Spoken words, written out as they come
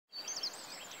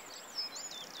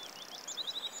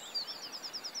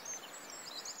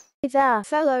there,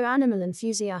 fellow animal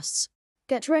enthusiasts.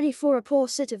 Get ready for a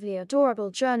positively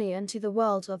adorable journey into the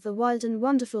world of the wild and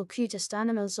wonderful cutest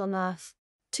animals on Earth.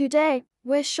 Today,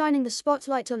 we're shining the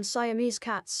spotlight on Siamese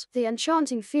cats, the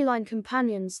enchanting feline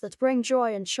companions that bring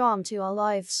joy and charm to our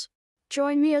lives.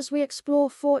 Join me as we explore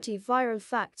 40 viral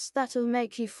facts that'll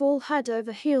make you fall head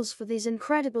over heels for these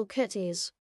incredible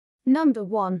kitties. Number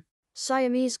 1.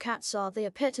 Siamese cats are the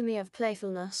epitome of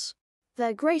playfulness.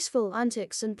 Their graceful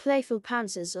antics and playful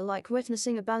prances are like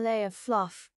witnessing a ballet of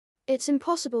fluff. It's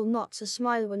impossible not to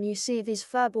smile when you see these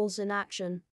furballs in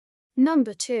action.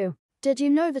 Number 2. Did you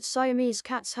know that Siamese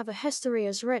cats have a history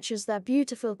as rich as their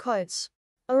beautiful coats?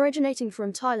 Originating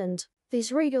from Thailand,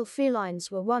 these regal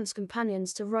felines were once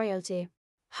companions to royalty.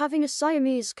 Having a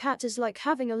Siamese cat is like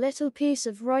having a little piece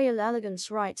of royal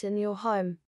elegance right in your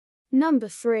home. Number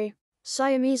 3.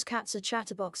 Siamese cats are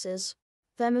chatterboxes.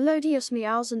 Their melodious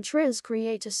meows and trills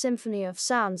create a symphony of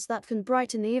sounds that can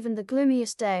brighten even the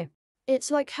gloomiest day.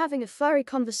 It's like having a furry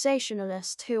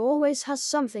conversationalist who always has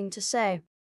something to say.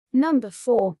 Number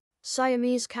 4.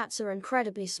 Siamese cats are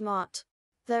incredibly smart.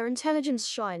 Their intelligence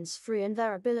shines through in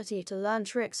their ability to learn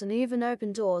tricks and even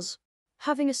open doors.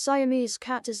 Having a Siamese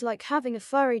cat is like having a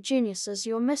furry genius as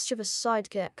your mischievous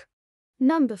sidekick.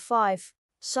 Number 5.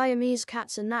 Siamese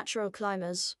cats are natural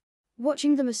climbers.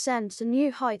 Watching them ascend to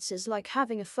new heights is like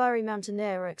having a furry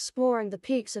mountaineer exploring the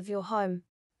peaks of your home.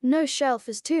 No shelf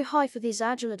is too high for these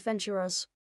agile adventurers.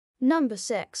 Number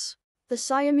 6. The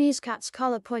Siamese cat's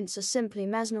color points are simply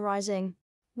mesmerizing.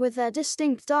 With their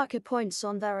distinct darker points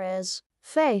on their ears,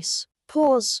 face,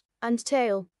 paws, and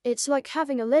tail, it's like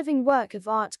having a living work of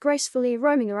art gracefully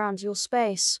roaming around your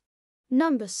space.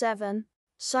 Number 7.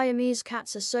 Siamese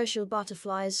cats are social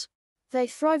butterflies. They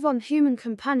thrive on human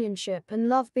companionship and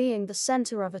love being the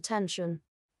center of attention.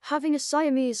 Having a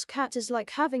Siamese cat is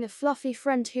like having a fluffy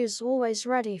friend who's always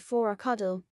ready for a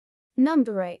cuddle.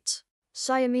 Number 8.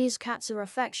 Siamese cats are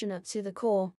affectionate to the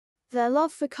core. Their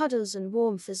love for cuddles and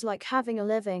warmth is like having a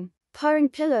living, purring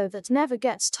pillow that never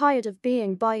gets tired of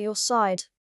being by your side.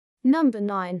 Number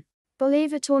 9.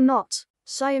 Believe it or not,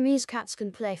 Siamese cats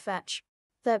can play fetch.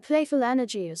 Their playful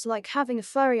energy is like having a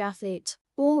furry athlete,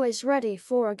 always ready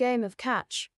for a game of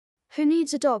catch. Who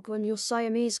needs a dog when your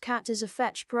Siamese cat is a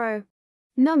fetch pro?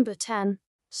 Number 10.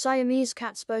 Siamese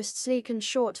cats boast sleek and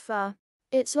short fur.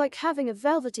 It's like having a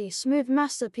velvety, smooth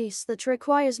masterpiece that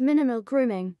requires minimal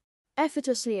grooming.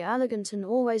 Effortlessly elegant and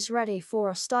always ready for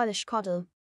a stylish cuddle.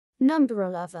 Number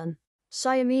 11.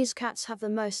 Siamese cats have the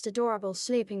most adorable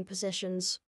sleeping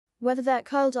positions. Whether they're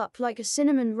curled up like a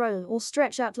cinnamon roll or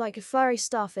stretched out like a furry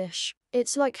starfish,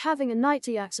 it's like having a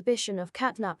nightly exhibition of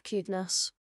catnap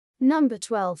cuteness. Number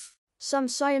 12. Some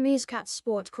Siamese cats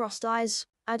sport crossed eyes,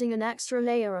 adding an extra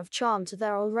layer of charm to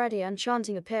their already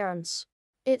enchanting appearance.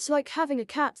 It's like having a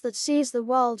cat that sees the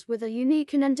world with a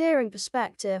unique and endearing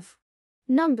perspective.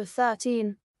 Number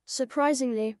 13.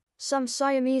 Surprisingly, some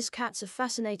Siamese cats are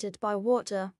fascinated by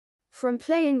water. From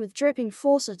playing with dripping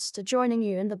faucets to joining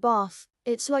you in the bath,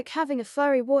 it's like having a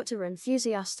furry water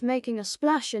enthusiast making a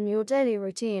splash in your daily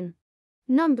routine.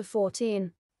 Number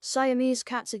 14. Siamese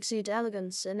cats exude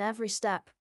elegance in every step.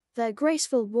 Their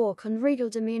graceful walk and regal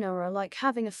demeanor are like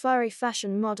having a furry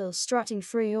fashion model strutting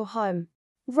through your home.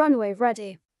 Runway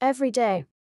ready, every day.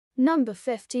 Number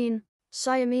 15.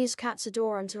 Siamese cats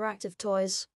adore interactive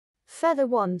toys. Feather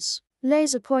wands,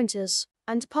 laser pointers,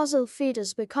 and puzzle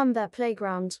feeders become their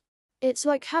playground. It's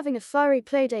like having a furry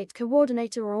playdate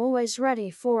coordinator always ready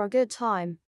for a good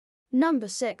time. Number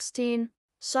 16.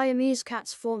 Siamese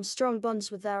cats form strong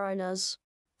bonds with their owners.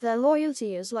 Their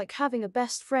loyalty is like having a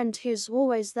best friend who's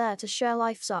always there to share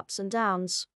life's ups and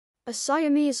downs. A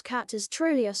Siamese cat is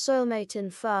truly a soulmate in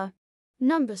fur.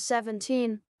 Number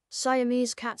 17.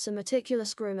 Siamese cats are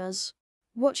meticulous groomers.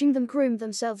 Watching them groom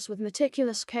themselves with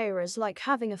meticulous care is like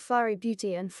having a furry beauty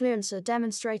influencer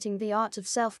demonstrating the art of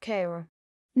self-care.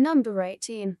 Number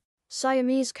 18.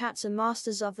 Siamese cats are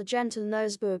masters of the gentle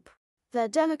nose boop. Their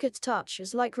delicate touch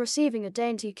is like receiving a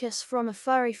dainty kiss from a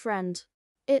furry friend.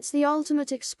 It's the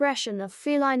ultimate expression of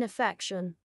feline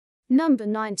affection. Number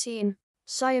 19.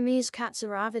 Siamese cats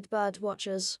are avid bird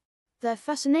watchers. Their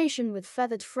fascination with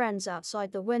feathered friends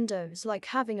outside the window is like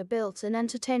having a built-in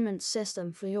entertainment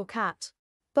system for your cat.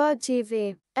 Bird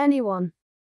TV, anyone.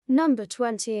 Number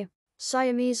 20.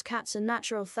 Siamese cats are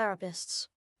natural therapists.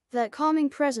 Their calming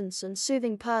presence and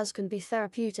soothing purrs can be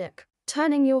therapeutic,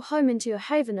 turning your home into a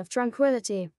haven of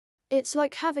tranquility. It's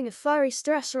like having a furry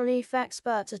stress relief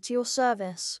expert at your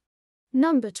service.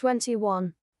 Number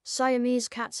 21. Siamese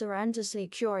cats are endlessly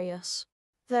curious.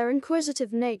 Their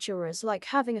inquisitive nature is like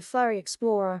having a furry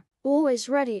explorer, always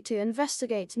ready to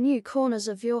investigate new corners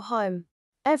of your home.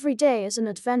 Every day is an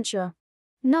adventure.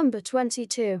 Number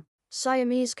 22.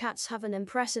 Siamese cats have an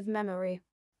impressive memory.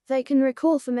 They can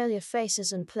recall familiar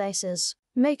faces and places,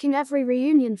 making every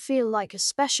reunion feel like a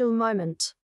special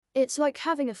moment. It's like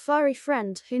having a furry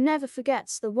friend who never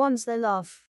forgets the ones they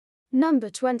love. Number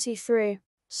 23.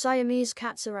 Siamese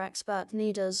cats are expert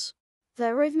kneaders.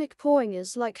 Their rhythmic pawing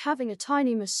is like having a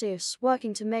tiny masseuse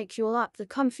working to make your lap the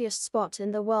comfiest spot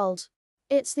in the world.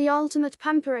 It's the ultimate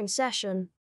pampering session.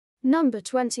 Number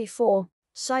 24.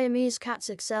 Siamese cats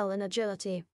excel in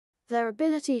agility. Their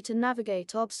ability to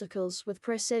navigate obstacles with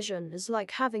precision is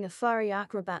like having a furry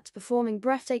acrobat performing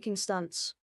breathtaking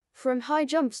stunts. From high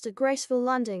jumps to graceful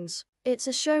landings, it's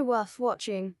a show worth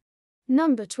watching.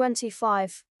 Number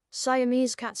 25.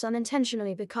 Siamese cats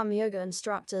unintentionally become yoga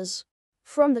instructors.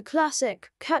 From the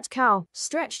classic cat-cow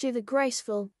stretch to the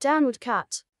graceful downward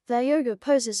cat, their yoga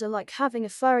poses are like having a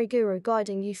furry guru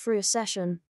guiding you through a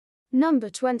session. Number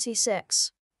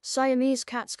 26. Siamese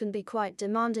cats can be quite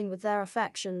demanding with their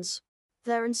affections.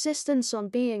 Their insistence on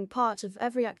being part of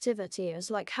every activity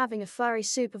is like having a furry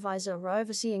supervisor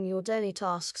overseeing your daily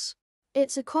tasks.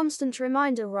 It's a constant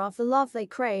reminder of the love they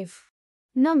crave.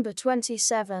 Number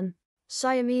 27.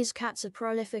 Siamese cats are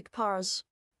prolific purrs.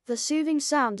 The soothing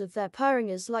sound of their purring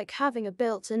is like having a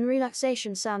built-in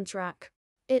relaxation soundtrack.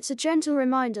 It's a gentle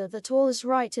reminder that all is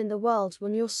right in the world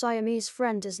when your Siamese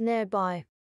friend is nearby.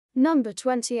 Number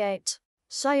 28.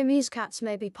 Siamese cats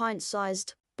may be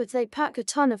pint-sized, but they pack a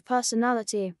ton of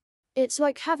personality. It's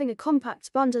like having a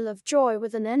compact bundle of joy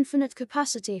with an infinite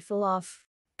capacity for love.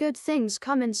 Good things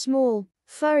come in small,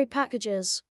 furry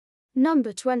packages.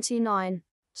 Number 29.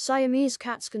 Siamese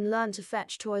cats can learn to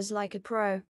fetch toys like a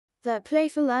pro. Their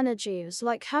playful energy is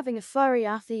like having a furry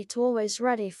athlete always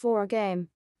ready for a game.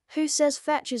 Who says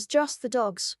fetch is just for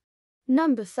dogs?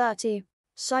 Number 30.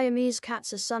 Siamese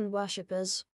cats are sun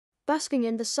worshippers. Basking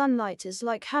in the sunlight is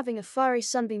like having a furry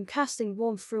sunbeam casting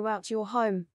warmth throughout your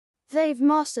home. They've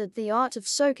mastered the art of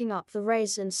soaking up the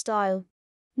rays in style.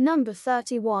 Number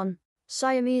 31.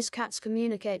 Siamese cats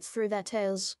communicate through their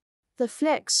tails. The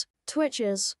flicks,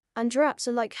 twitches, and draps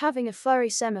are like having a furry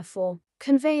semaphore,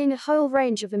 conveying a whole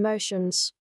range of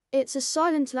emotions. It's a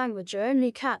silent language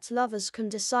only cat lovers can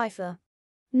decipher.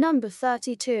 Number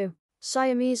 32.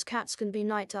 Siamese cats can be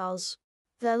night owls.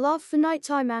 Their love for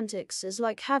nighttime antics is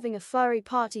like having a furry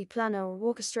party planner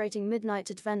or orchestrating midnight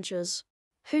adventures.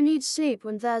 Who needs sleep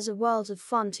when there's a world of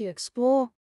fun to explore?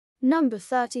 Number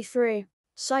 33.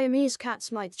 Siamese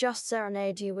cats might just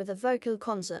serenade you with a vocal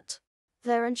concert.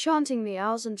 Their enchanting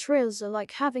meows and trills are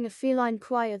like having a feline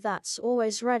choir that's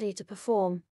always ready to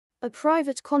perform. A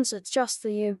private concert just for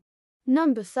you.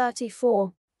 Number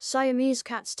 34. Siamese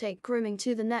cats take grooming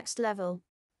to the next level.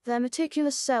 Their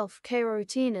meticulous self-care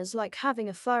routine is like having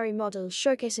a furry model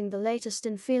showcasing the latest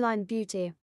in feline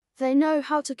beauty. They know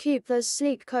how to keep those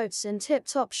sleek coats in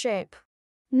tip-top shape.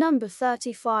 Number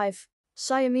 35.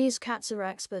 Siamese cats are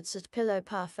experts at pillow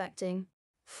perfecting.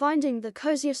 Finding the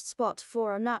coziest spot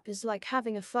for a nap is like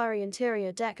having a furry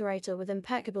interior decorator with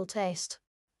impeccable taste.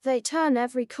 They turn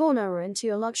every corner into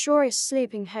a luxurious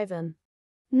sleeping haven.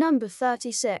 Number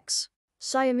 36.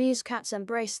 Siamese cats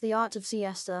embrace the art of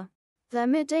siesta. Their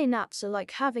midday naps are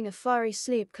like having a furry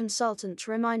sleep consultant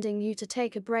reminding you to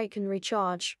take a break and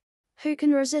recharge. Who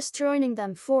can resist joining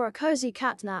them for a cozy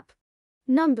cat nap?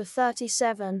 Number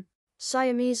 37.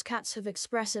 Siamese cats have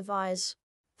expressive eyes.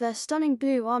 Their stunning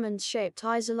blue almond-shaped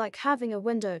eyes are like having a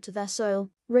window to their soul,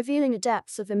 revealing a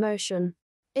depth of emotion.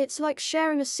 It's like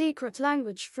sharing a secret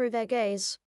language through their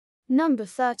gaze. Number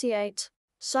 38.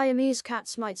 Siamese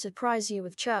cats might surprise you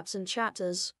with chirps and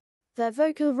chatters. Their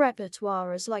vocal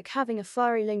repertoire is like having a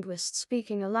furry linguist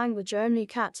speaking a language only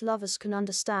cat lovers can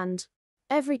understand.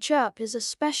 Every chirp is a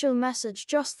special message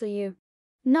just for you.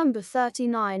 Number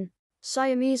 39.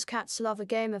 Siamese cats love a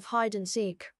game of hide and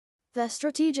seek. Their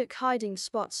strategic hiding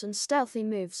spots and stealthy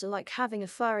moves are like having a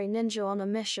furry ninja on a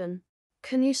mission.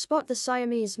 Can you spot the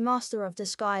Siamese master of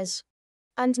disguise?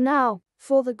 And now,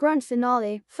 for the grand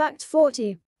finale, Fact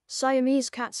 40. Siamese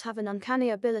cats have an uncanny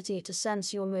ability to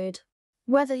sense your mood.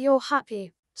 Whether you're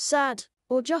happy, sad,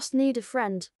 or just need a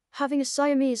friend, having a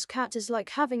Siamese cat is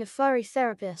like having a furry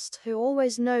therapist who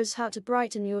always knows how to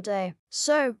brighten your day.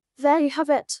 So, there you have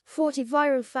it, 40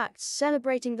 viral facts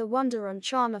celebrating the wonder and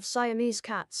charm of Siamese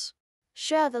cats.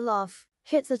 Share the love,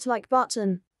 hit that like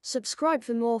button, subscribe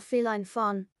for more feline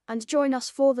fun, and join us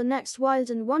for the next wild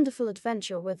and wonderful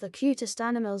adventure with the cutest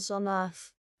animals on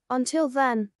earth. Until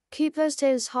then, keep those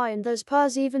tails high and those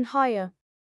purrs even higher.